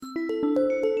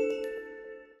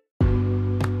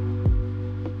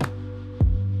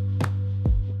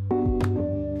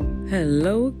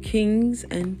Hello, kings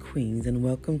and queens, and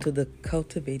welcome to the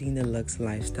Cultivating the Lux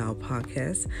Lifestyle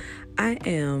podcast. I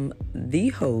am the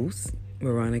host,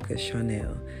 Veronica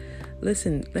Chanel.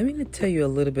 Listen, let me tell you a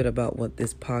little bit about what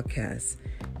this podcast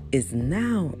is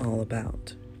now all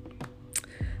about.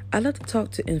 I love to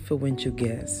talk to influential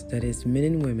guests, that is, men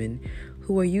and women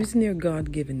who are using their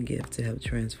God-given gift to help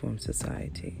transform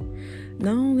society.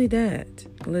 Not only that,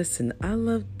 listen, I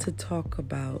love to talk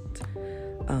about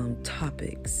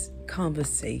topics,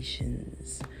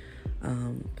 conversations,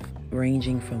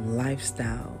 ranging from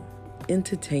lifestyle,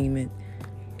 entertainment,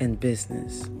 and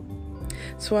business.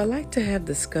 So I like to have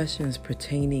discussions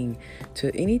pertaining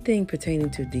to anything pertaining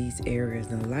to these areas.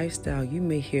 Now, lifestyle, you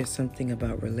may hear something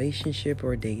about relationship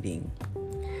or dating,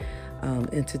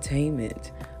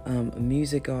 entertainment,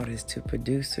 music artists to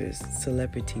producers,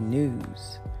 celebrity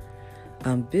news,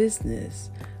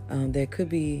 business. There could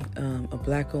be a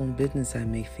Black-owned business I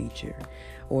may feature,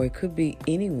 or it could be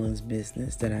anyone's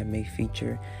business that I may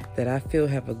feature that I feel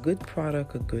have a good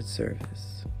product or good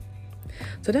service.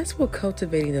 So that's what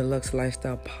Cultivating the Lux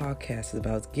Lifestyle podcast is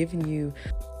about. It's giving you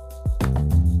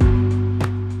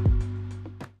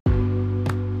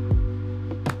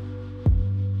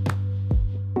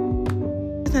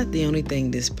It's not the only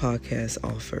thing this podcast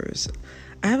offers.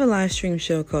 I have a live stream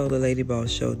show called The Lady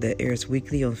Boss Show that airs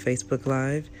weekly on Facebook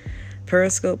Live,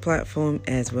 Periscope platform,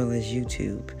 as well as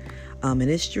YouTube. And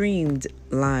it's streamed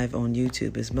live on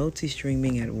YouTube. It's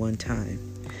multi-streaming at one time.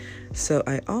 So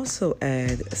I also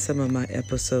add some of my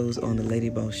episodes on The Lady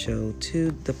Boss Show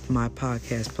to my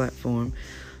podcast platform.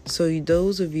 So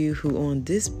those of you who on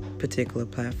this particular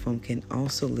platform can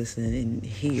also listen and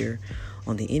hear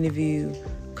on the interview,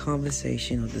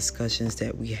 conversation, or discussions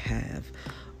that we have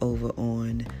over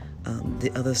on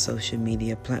the other social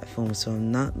media platforms, so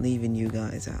I'm not leaving you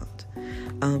guys out.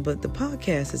 But the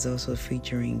podcast is also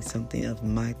featuring something of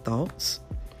my thoughts.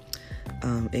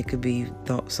 It could be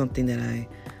something that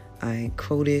I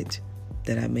quoted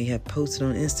that I may have posted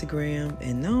on Instagram,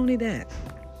 and not only that,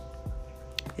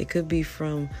 it could be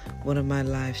from one of my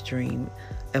live stream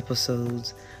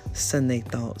episodes, Sunday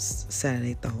Thoughts,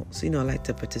 Saturday Thoughts. I like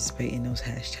to participate in those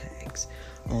hashtags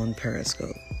on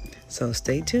Periscope. So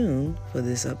stay tuned for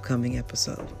this upcoming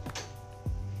episode.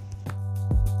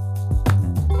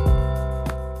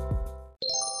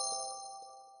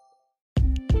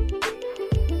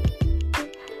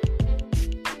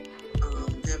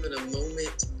 Having a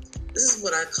moment. This is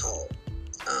what I call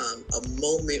a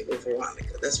moment with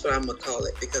Veronica. That's what I'm going to call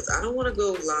it, because I don't want to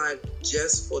go live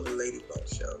just for the Lady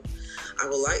Boss Show. I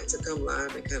would like to come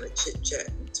live and kind of chit-chat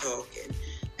and talk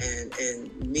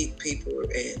and meet people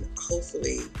and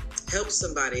hopefully help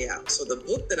somebody out. So the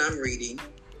book that I'm reading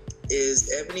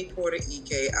is Ebony Porter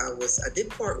E.K. I did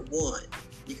part 1.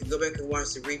 You can go back and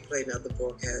watch the replay and other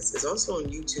broadcasts. It's also on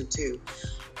YouTube too.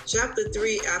 Chapter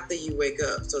 3, After You Wake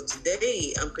Up. So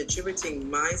today I'm contributing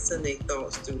my Sunday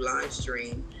thoughts through live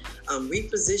stream.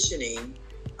 Repositioning.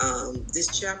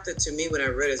 This chapter to me, when I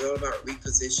read it, is all about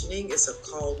repositioning. It's a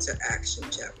call to action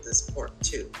chapter. It's part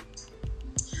 2.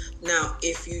 Now,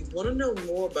 if you want to know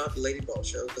more about the Lady Boss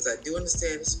Show, because I do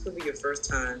understand this could be your first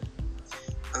time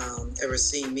ever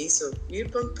seeing me, so you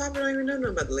probably don't even know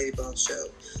about the Lady Boss Show.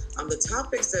 The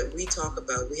topics that we talk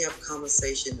about, we have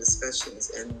conversation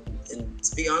discussions, and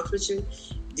to be honest with you,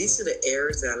 these are the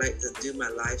areas that I like to do my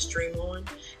live stream on.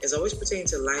 It's always pertaining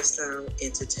to lifestyle,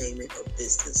 entertainment, or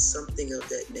business, something of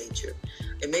that nature.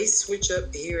 It may switch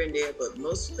up here and there, but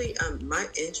mostly my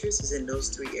interest is in those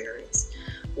 3 areas,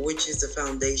 which is the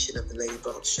foundation of the Lady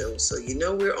Boss Show. So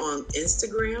we're on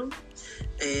Instagram,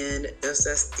 and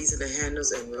these are the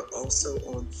handles, and we're also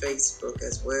on Facebook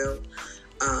as well.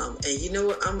 And you know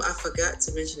what? I forgot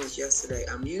to mention this yesterday.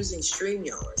 I'm using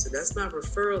StreamYard, so that's my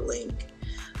referral link.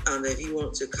 If you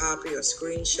want to copy or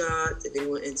screenshot, if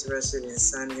anyone interested in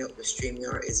signing up with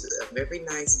StreamYard, is a very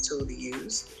nice tool to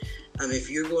use. If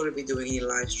you're going to be doing any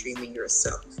live streaming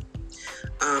yourself.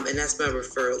 And that's my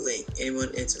referral link,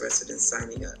 anyone interested in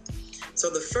signing up. So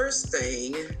the first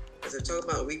thing, as I talk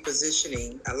about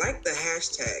repositioning, I like the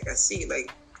hashtag. I see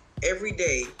every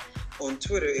day on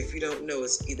Twitter, if you don't know,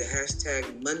 it's either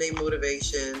hashtag Monday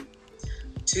Motivation,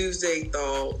 Tuesday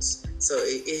Thoughts. So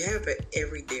it have it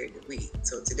every day of the week.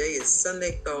 So today is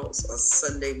Sunday Thoughts or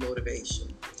Sunday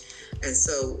Motivation. And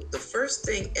so the first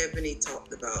thing Ebony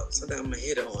talked about, something I'm going to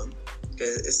hit on,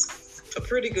 because it's a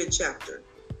pretty good chapter.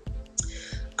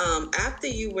 After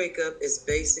you wake up, it's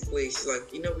basically, she's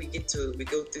like, we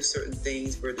go through certain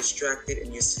things, we're distracted,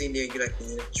 and you're sitting there, you're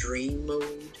in a dream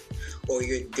mode, or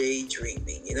you're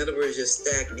daydreaming. In other words, you're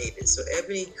stagnated. So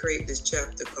Ebony created this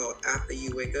chapter called After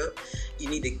You Wake Up, You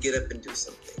Need to Get Up and Do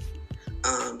Something.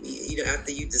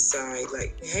 After you decide,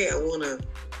 like, hey, I want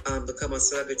to become a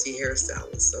celebrity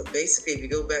hairstylist. So basically, if you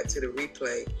go back to the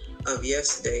replay of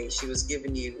yesterday, I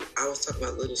was talking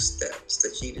about little steps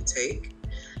that you need to take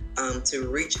to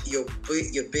reach your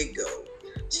big goal.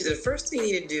 See, the first thing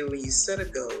you need to do when you set a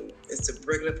goal is to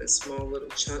break it up in small little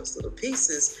chunks, little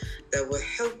pieces that will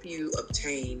help you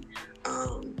obtain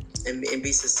and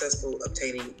be successful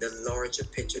obtaining the larger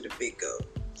picture, the big goal.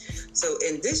 So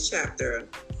in this chapter,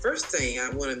 first thing I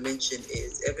want to mention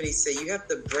is Ebony said you have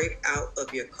to break out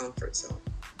of your comfort zone.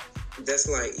 That's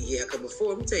like, yeah, because before,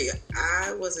 let me tell you,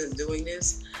 I wasn't doing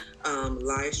this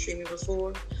live streaming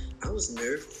before. I was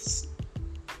nervous.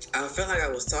 I felt like I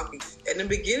was talking. In the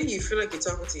beginning, you feel like you're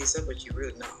talking to yourself, but you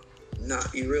really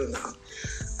not. You really not.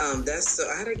 So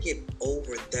I had to get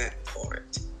over that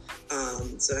part.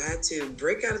 So I had to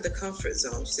break out of the comfort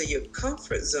zone. So your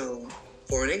comfort zone,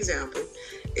 for an example,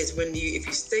 is if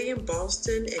you stay in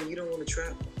Boston and you don't want to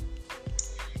travel.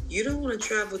 You don't want to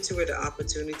travel to where the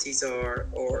opportunities are,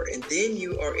 and then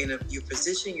you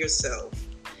position yourself.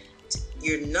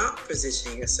 You're not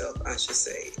positioning yourself, I should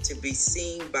say, to be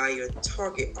seen by your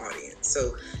target audience.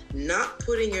 So not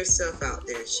putting yourself out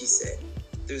there, she said,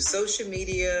 through social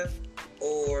media,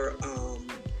 or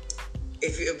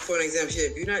for an example,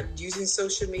 if you're not using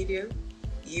social media,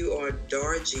 you are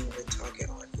dodging the target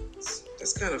audience.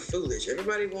 That's kind of foolish.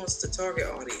 Everybody wants the target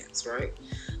audience, right?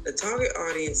 The target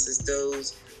audience is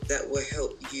those that will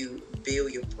help you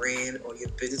build your brand or your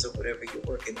business or whatever you're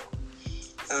working on.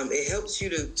 It helps you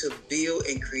to build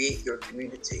and create your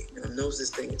community. And I know this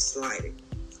thing is sliding.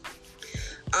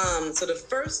 So the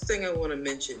first thing I want to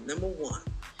mention, number one,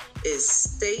 is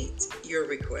state your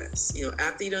requests.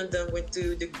 After you went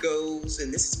through the goals,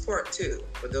 and this is part 2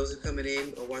 for those who are coming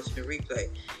in or watching the replay.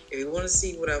 If you want to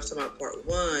see what I was talking about part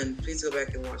 1, please go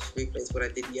back and watch the replay. It's what I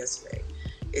did yesterday.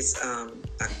 It's I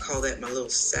call that my little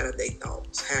Saturday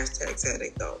thoughts, hashtag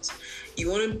Saturday thoughts.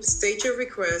 You want to state your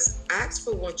request, ask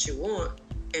for what you want,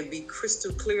 and be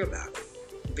crystal clear about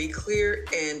it. Be clear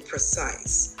and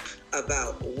precise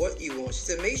about what you want. She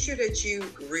said, make sure that you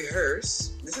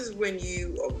rehearse. This is when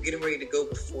you are getting ready to go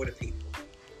before the people,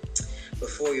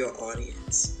 before your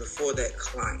audience, before that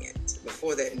client,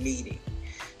 before that meeting.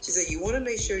 She said, you want to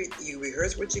make sure you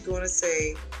rehearse what you're going to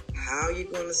say, how you're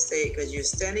going to say it, because you're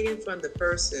standing in front of the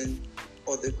person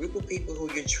or the group of people who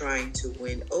you're trying to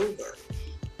win over.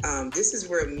 This is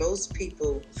where most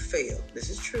people fail. This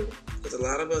is true, because a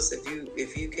lot of us,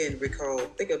 if you can recall,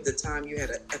 think of the time you had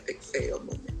an epic fail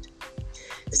moment.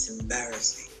 It's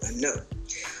embarrassing, I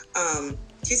know.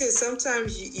 She said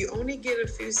sometimes you only get a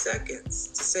few seconds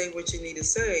to say what you need to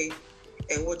say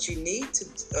and what you need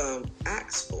to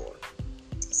ask for.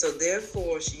 So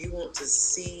therefore, you want to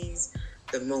seize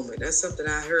the moment. That's something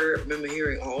I remember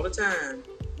hearing all the time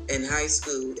in high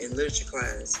school, in literature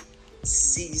class.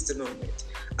 Seize the moment.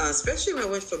 Especially when I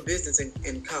went for business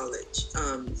in college.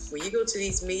 When you go to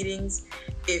these meetings,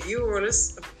 if you are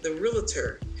the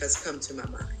realtor has come to my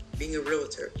mind. Being a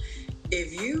realtor,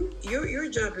 if your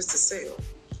job is to sell,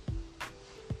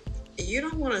 you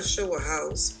don't want to show a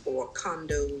house or a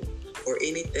condo or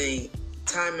anything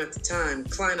time after time,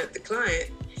 client after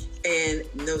client, and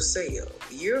no sale.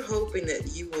 You're hoping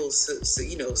that you will,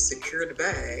 secure the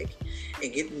bag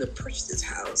and get them to purchase this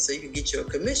house so you can get your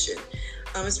commission.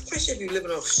 Especially if you're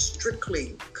living off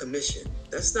strictly commission.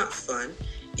 That's not fun.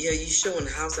 You're showing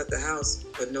house after house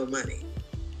but no money.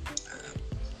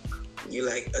 You're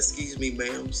like, excuse me,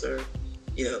 ma'am, sir.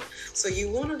 So you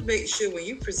want to make sure when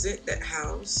you present that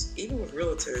house, even with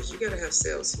realtors, you got to have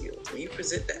sales skills. When you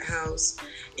present that house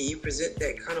and you present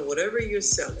that kind of whatever you're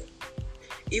selling,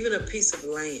 even a piece of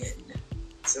land,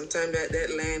 sometimes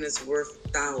that land is worth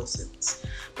thousands.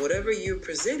 Whatever you're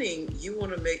presenting, you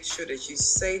want to make sure that you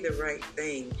say the right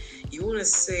thing. You want to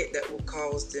say it that will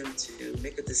cause them to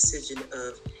make a decision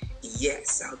of,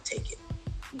 yes, I'll take it.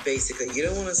 Basically, you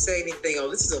don't want to say anything, oh,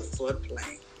 this is a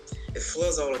floodplain. It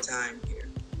floods all the time here.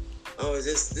 Oh,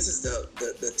 this is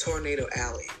the tornado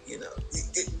alley, You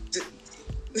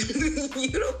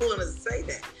don't want to say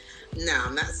that. Now,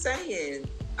 I'm not saying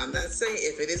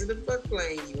if it isn't a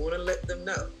floodplain, you want to let them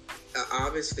know.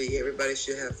 Obviously, everybody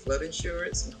should have flood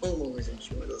insurance and homeowners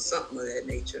insurance or something of that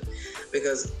nature.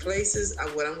 Because places,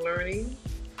 what I'm learning,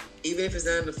 even if it's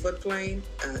not in the floodplain,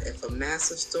 if a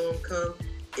massive storm comes,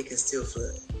 it can still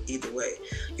flood. Either way,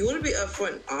 you want to be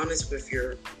upfront and honest with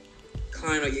your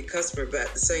client or your customer, but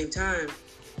at the same time,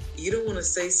 you don't want to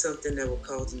say something that will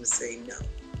cause them to say no.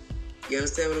 You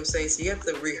understand what I'm saying? So you have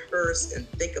to rehearse and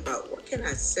think about, what can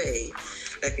I say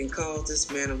that can cause this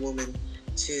man or woman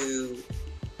to,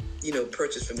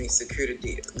 purchase from me, secure the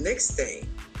deal. Next thing,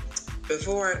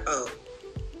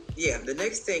 yeah, the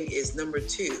next thing is number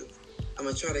 2. I'm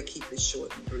going to try to keep it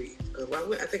short and brief.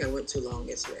 I think I went too long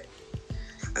yesterday.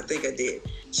 I think I did.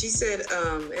 She said,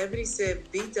 Ebony said,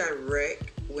 be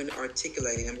direct when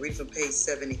articulating. I'm reading from page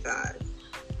 75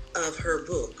 of her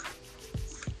book.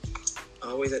 I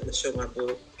always have to show my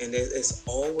book, and it's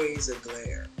always a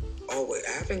glare. Always.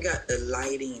 I haven't got the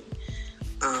lighting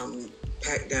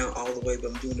packed down all the way,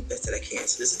 but I'm doing the best that I can.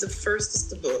 So this is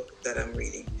the book that I'm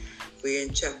reading. We're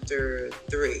in chapter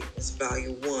 3. It's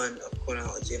volume 1 of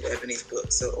chronology of Ebony's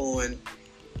book. So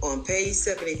on page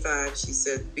 75, she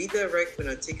said, be direct when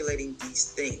articulating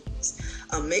these things.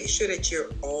 Make sure that you're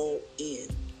all in.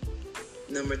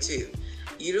 Number 2,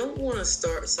 you don't want to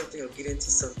start something or get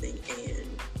into something and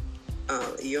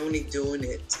you're only doing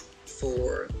it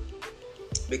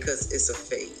because it's a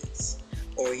phase.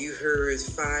 Or you heard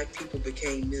 5 people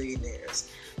became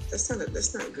millionaires. That's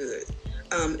not good.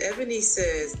 Ebony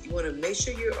says you want to make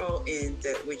sure you're all in,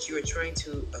 that which you are trying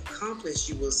to accomplish,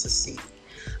 you will succeed.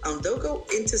 Don't go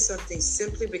into something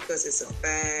simply because it's a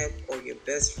fad or your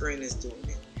best friend is doing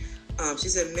it. She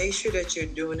said make sure that you're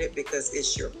doing it because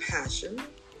it's your passion.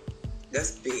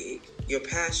 That's big. Your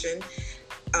passion.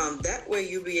 That way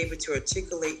you'll be able to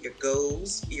articulate your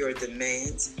goals, your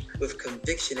demands with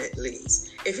conviction at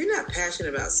least. If you're not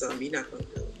passionate about something, you're not going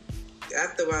to do it.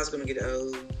 After a while, it's going to get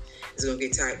old. It's going to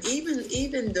get tired.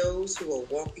 Even those who are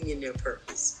walking in their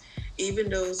purpose, even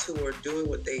those who are doing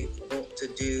what they want to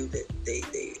do, that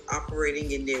they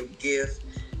operating in their gift,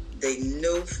 they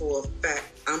know for a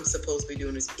fact, I'm supposed to be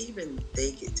doing this. Even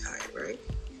they get tired, right?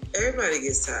 Everybody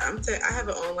gets tired. I have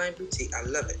an online boutique. I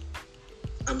love it.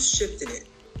 I'm shifting it.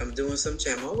 I'm doing some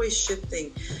change. I'm always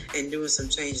shifting and doing some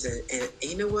changes. And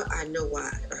you know what? I know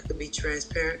why. If I could be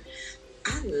transparent,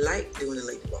 I like doing the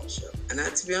Lady Boss Show. And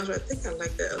to be honest with you, I think I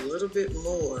like that a little bit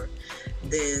more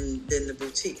than the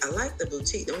boutique. I like the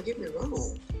boutique. Don't get me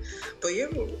wrong. But you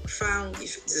ever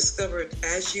discovered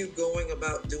as you going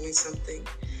about doing something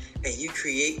and you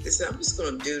create this, I'm just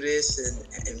going to do this,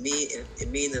 and me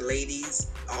and the ladies,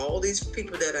 all these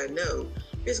people that I know,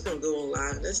 we're just going to go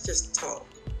online. Let's just talk.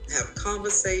 Have a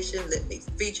conversation, let me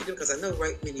feature them, because I know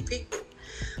right many people.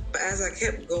 But as I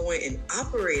kept going and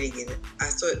operating in it, I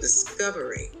started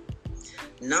discovering,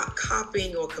 not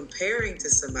copying or comparing to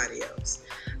somebody else.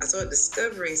 I started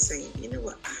discovering, saying, you know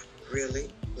what, I really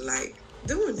like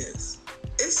doing this.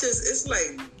 It's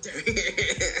like,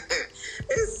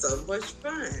 it's so much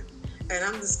fun. And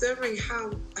I'm discovering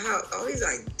how all these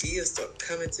ideas start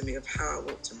coming to me of how I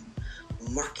want to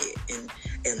market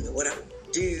and what I would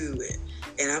do.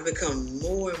 And I become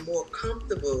more and more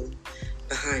comfortable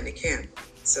behind the camera.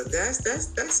 So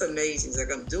that's amazing. It's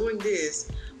like I'm doing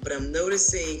this, but I'm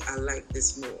noticing I like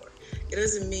this more. It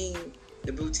doesn't mean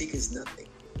the boutique is nothing.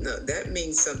 No, that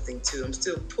means something too. I'm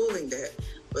still pulling that.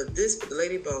 But this, the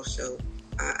Lady Boss Show,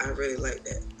 I really like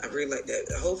that. I really like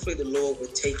that. Hopefully the Lord will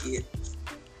take it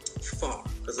far,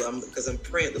 because I'm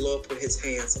praying the Lord put His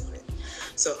hands on it.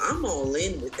 So I'm all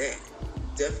in with that.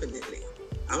 Definitely.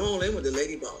 I'm all in with the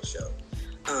Lady Boss Show.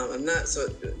 I'm not, so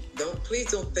please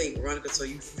don't think, Veronica, so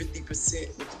you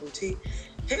 50% with the boutique.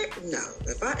 Heck no.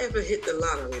 If I ever hit the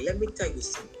lottery, let me tell you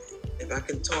something. If I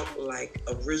can talk like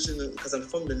original, because I'm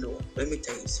from the North, let me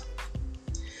tell you something.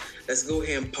 Let's go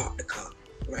ahead and park the car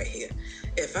right here.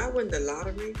 If I win the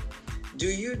lottery, do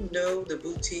you know the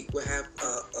boutique will have,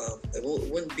 it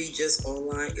wouldn't be just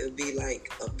online, it would be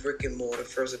like a brick and mortar,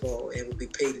 first of all, and it would be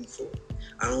paid in full.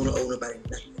 I don't want to owe nobody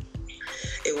nothing.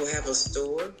 It will have a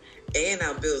store, and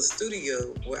I'll build a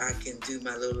studio where I can do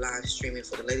my little live streaming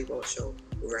for the Lady Boss Show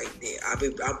right there.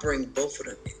 I'll bring both of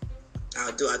them in.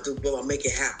 I'll do both. I'll make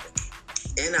it happen.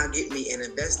 And I'll get me an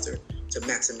investor to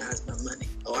maximize my money.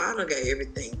 Oh, I done got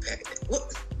everything packed in.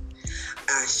 What?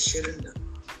 I should have known.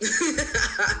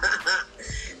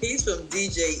 He's from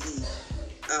DJE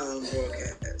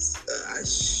broadcast. I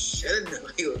should have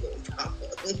known he was going to pop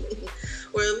up.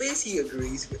 Well, at least he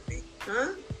agrees with me.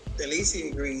 Huh? At least he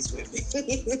agrees with me.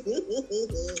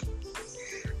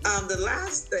 The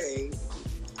last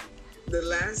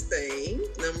thing,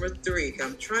 number 3.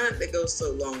 I'm trying to go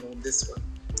so long on this one.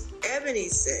 Ebony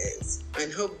says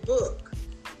in her book,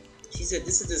 she said,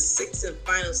 this is the 6th and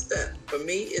final step. For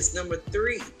me, it's number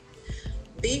 3.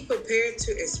 Be prepared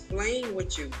to explain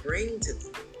what you bring to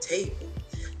the table.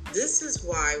 This is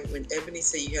why when Ebony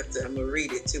said you have to, I'm going to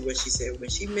read it too, what she said. When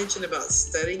she mentioned about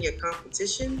studying your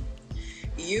competition,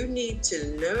 you need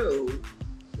to know,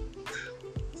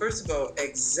 first of all,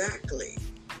 exactly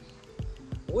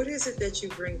what is it that you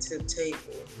bring to the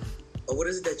table, or what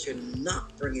is it that you're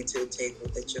not bringing to the table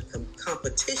that your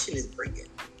competition is bringing.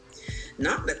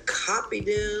 Not to copy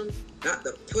them, not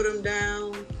to put them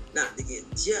down, not to get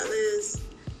jealous,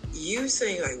 you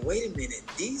saying like, wait a minute,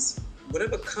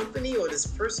 whatever company or this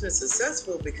person is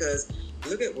successful because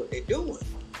look at what they're doing.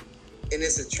 And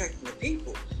it's attracting the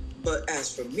people. But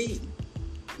as for me,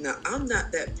 now I'm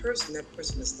not that person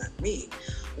is not me.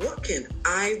 What can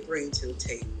I bring to the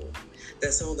table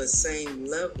that's on the same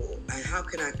level? And how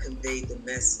can I convey the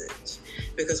message?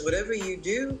 Because whatever you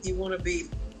do, you want to be,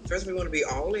 first we want to be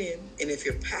all in. And if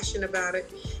you're passionate about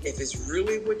it, if it's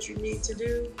really what you need to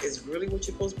do, it's really what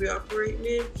you're supposed to be operating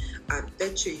in, I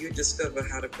bet you discover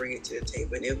how to bring it to the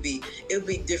table. And it'll be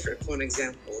different. For an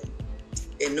example,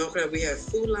 in North Carolina, we have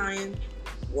Food Lion,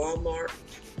 Walmart,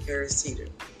 Harris Teeter.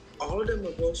 All of them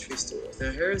are grocery stores.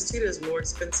 Now, Harris Teeter is more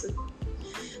expensive.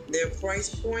 Their price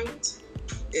point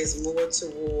is more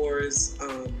towards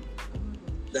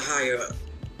the higher up.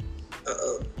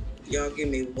 Y'all give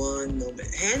me one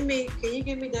moment. Can you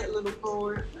give me that little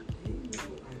cord?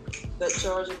 That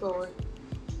charger cord?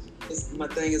 My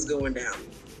thing is going down.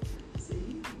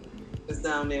 It's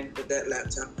down there with that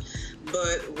laptop.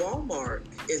 But Walmart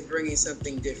is bringing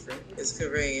something different. It's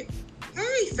convenient.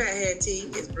 Hey, Fathead T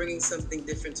is bringing something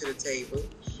different to the table.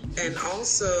 And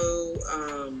also,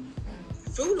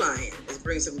 Food Lion is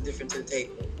bringing something different to the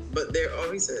table. But they're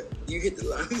always you hit the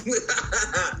line.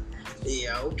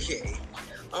 Yeah, okay.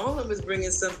 All of them is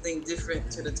bringing something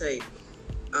different to the table,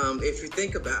 if you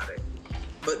think about it.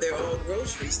 But they're all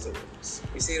grocery stores.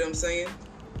 You see what I'm saying?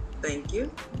 Thank you.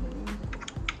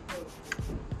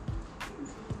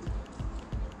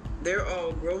 They're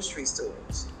all grocery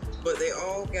stores. But they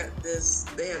all got this,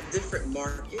 they have different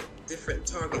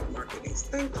target marketings.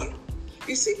 Thank you.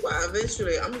 You see why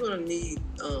eventually I'm going to need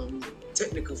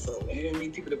technical folk. I'm going to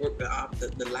need people to work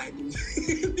the lighting.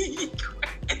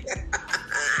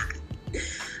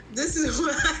 This is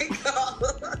what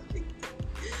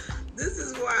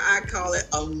I call it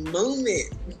a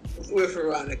moment with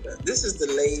Veronica. This is the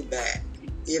laid back.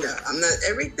 I'm not,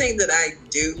 everything that I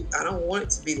do, I don't want it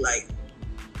to be like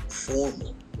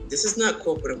formal. This is not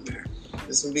corporate America.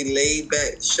 This will be laid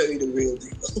back, show you the real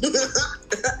deal.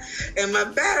 And my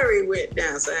battery went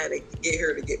down, so I had to get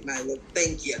her to get my little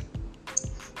thank you.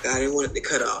 I didn't want it to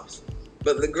cut off.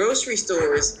 But the grocery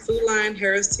stores, Food Lion,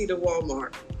 Harris Teeter,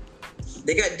 Walmart,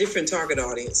 they got different target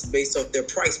audience based off their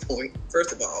price point,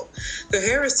 first of all. The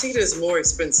Harris Teeter is more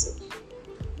expensive.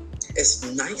 It's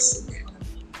nice in there.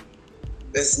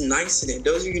 It's nice in there.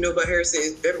 Those of you who know about Harris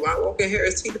Teeter, when I walk in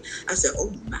Harris Teeter, I said,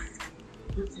 oh my.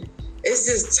 It's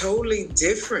just totally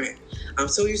different. I'm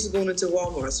so used to going into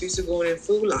Walmart. I'm so used to going in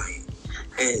Food Lion.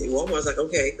 And Walmart's like,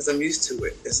 okay, because I'm used to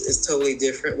it. It's totally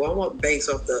different. Walmart banks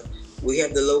off we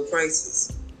have the low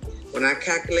prices. When I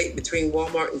calculate between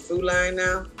Walmart and Food Lion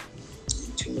now,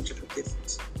 ain't too much of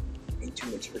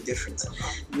a difference.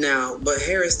 Now, but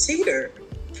Harris Teeter,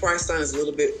 price line is a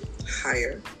little bit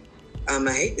higher. I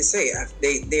hate to say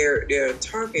it, their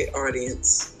target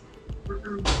audience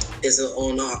is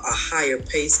on a higher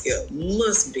pay scale.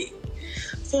 Must be.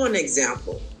 For an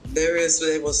example, there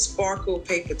was Sparkle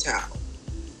paper towel.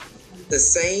 The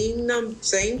same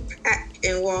pack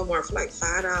in Walmart for like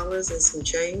 $5 and some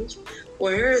change.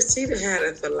 Well, Harris Teeter had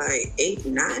it for like $8,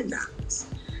 $9.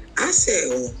 I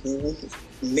said,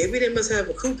 maybe they must have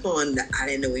a coupon that I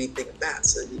didn't know anything about.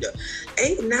 So,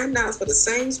 $8, $9 for the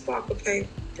same Sparkle paper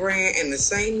brand and the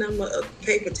same number of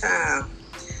paper towel.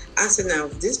 I said, now,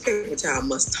 this paper towel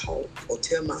must talk or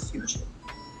tell my future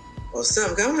or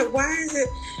something. I'm like, why is it?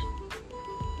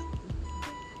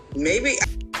 Maybe.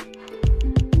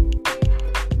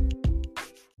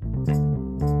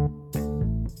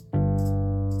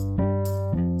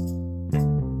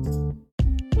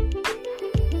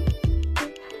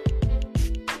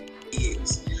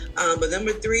 But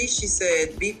number 3, she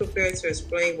said, be prepared to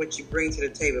explain what you bring to the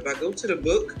table. If I go to the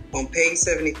book on page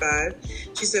 75,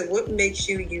 she said, what makes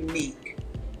you unique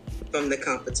from the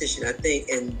competition? I think,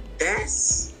 and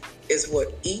that's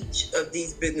what each of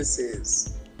these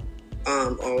businesses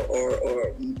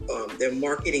or their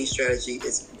marketing strategy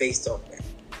is based off that.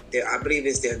 I believe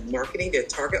it's their marketing, their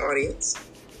target audience,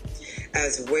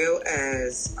 as well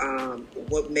as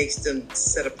what makes them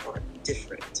set apart,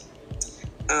 different.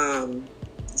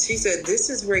 She said, this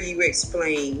is where you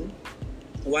explain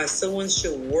why someone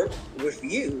should work with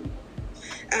you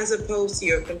as opposed to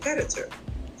your competitor.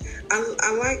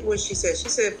 I like what she said. She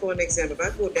said, for an example,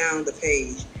 if I go down the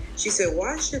page, she said,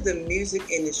 why should the music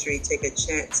industry take a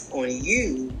chance on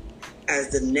you as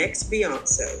the next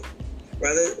Beyonce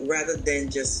rather than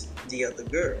just the other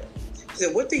girl? She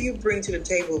said, what do you bring to the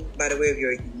table by the way of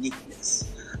your uniqueness?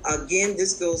 Again,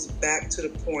 this goes back to the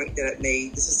point that I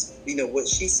made. This is, what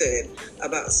she said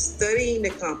about studying the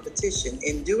competition.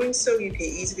 In doing so, you can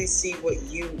easily see what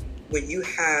you when you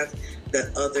have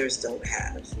that others don't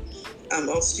have.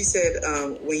 Also, she said,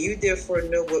 when you therefore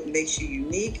know what makes you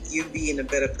unique, you'll be in a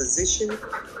better position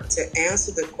to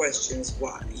answer the questions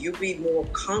why. You'll be more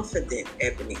confident,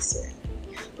 Ebony said,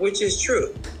 which is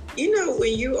true. You know,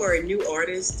 when you are a new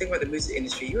artist, think about the music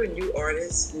industry, you're a new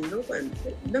artist, no one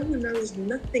knows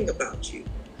nothing about you.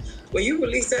 When you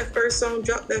release that first song,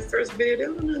 drop that first video, they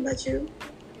don't know about you.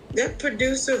 That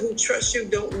producer who trusts you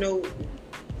don't know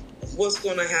what's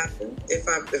going to happen if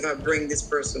I bring this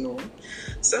person on.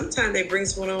 Sometimes they bring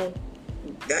someone on,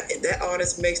 that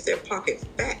artist makes their pocket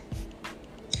fat.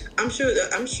 I'm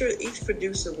sure each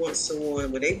producer wants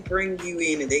someone, when they bring you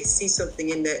in and they see something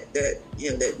in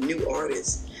that new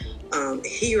artist,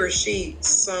 he or she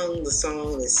sung the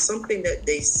song. It's something that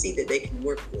they see that they can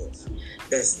work with,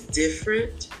 that's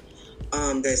different,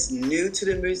 that's new to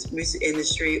the music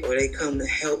industry, or they come to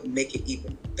help make it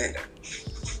even better.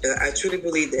 I truly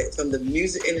believe that from the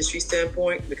music industry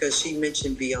standpoint, because she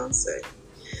mentioned Beyonce.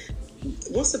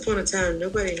 Once upon a time,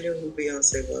 nobody knew who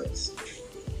Beyonce was.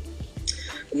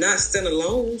 Not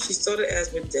standalone, she started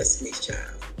as with Destiny's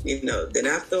Child. You know, then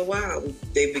after a while,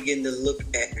 they begin to look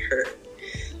at her.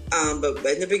 But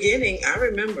in the beginning, I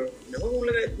remember, no one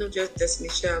wanted to know just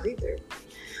Destiny's Child either.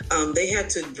 They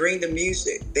had to bring the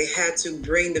music. They had to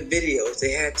bring the videos.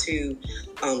 They had to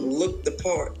look the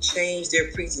part, change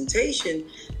their presentation.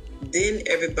 Then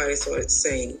everybody started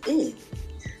saying,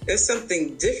 there's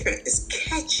something different. It's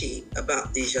catchy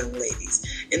about these young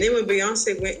ladies. And then when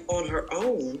Beyonce went on her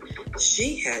own,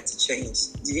 she had to change,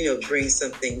 bring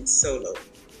something solo.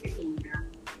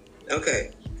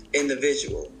 Okay,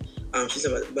 individual. She's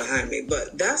behind me.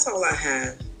 But that's all I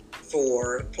have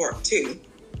for part 2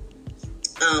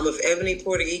 of Ebony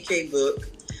Porter EK book,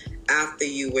 After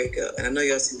You Wake Up. And I know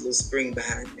y'all see the little spring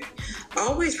behind me.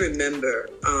 Always remember,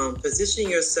 position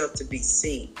yourself to be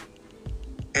seen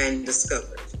and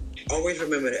discovered. Always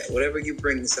remember that, whatever you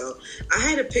bring. So I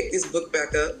had to pick this book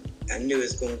back up. I knew it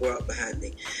was going to go out behind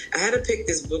me. I had to pick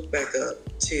this book back up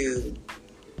to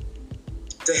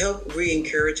help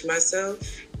re-encourage myself.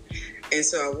 And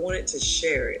so I wanted to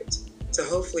share it. So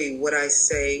hopefully what I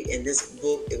say in this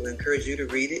book, it will encourage you to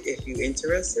read it if you're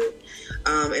interested.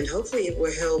 And hopefully it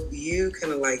will help you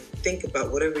kind of like think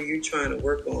about whatever you're trying to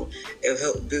work on. It'll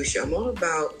help boost you. I'm all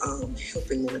about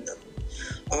helping one another.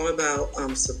 All about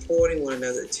supporting one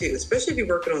another too, especially if you're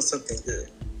working on something good.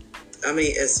 I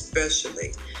mean,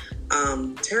 especially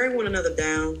tearing one another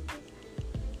down,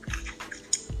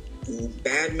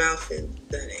 bad mouthing,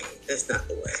 that's not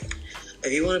the way.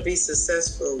 If you want to be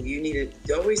successful, you need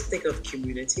to always think of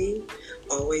community.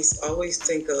 Always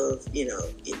think of,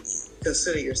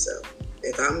 consider yourself.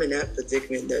 If I'm in that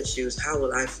predicament, that shoes, how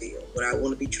would I feel? Would I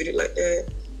want to be treated like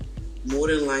that? More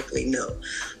than likely, no.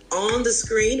 On the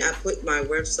screen, I put my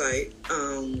website,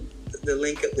 the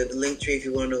link tree if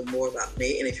you want to know more about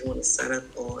me, and if you want to sign up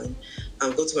on,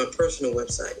 go to my personal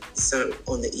website, sign up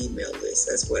on the email list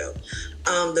as well.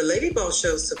 The Lady Boss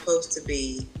Show is supposed to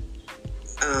be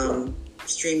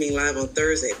streaming live on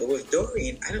Thursday, but with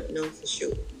Dorian, I don't know for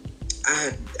sure.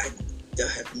 I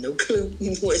have no clue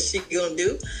what she's gonna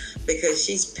do, because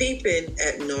she's peeping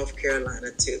at North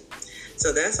Carolina too.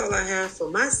 So that's all I have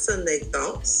for my Sunday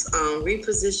thoughts.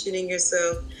 Repositioning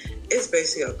yourself. It's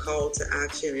basically a call to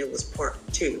action. It was part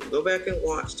 2. Go back and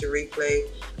watch the replay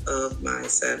of my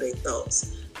Saturday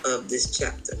thoughts of this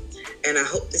chapter. And I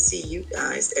hope to see you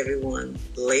guys, everyone,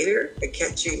 later. I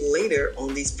catch you later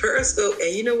on these Periscope.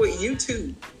 And you know what?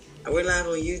 YouTube. We're live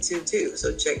on YouTube too.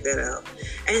 So check that out.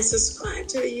 And subscribe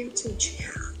to the YouTube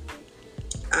channel.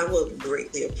 I will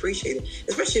greatly appreciate it,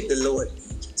 especially if the Lord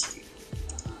leads you to you.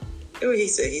 You know what he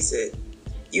said? He said,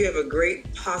 you have a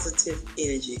great positive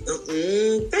energy.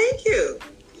 Thank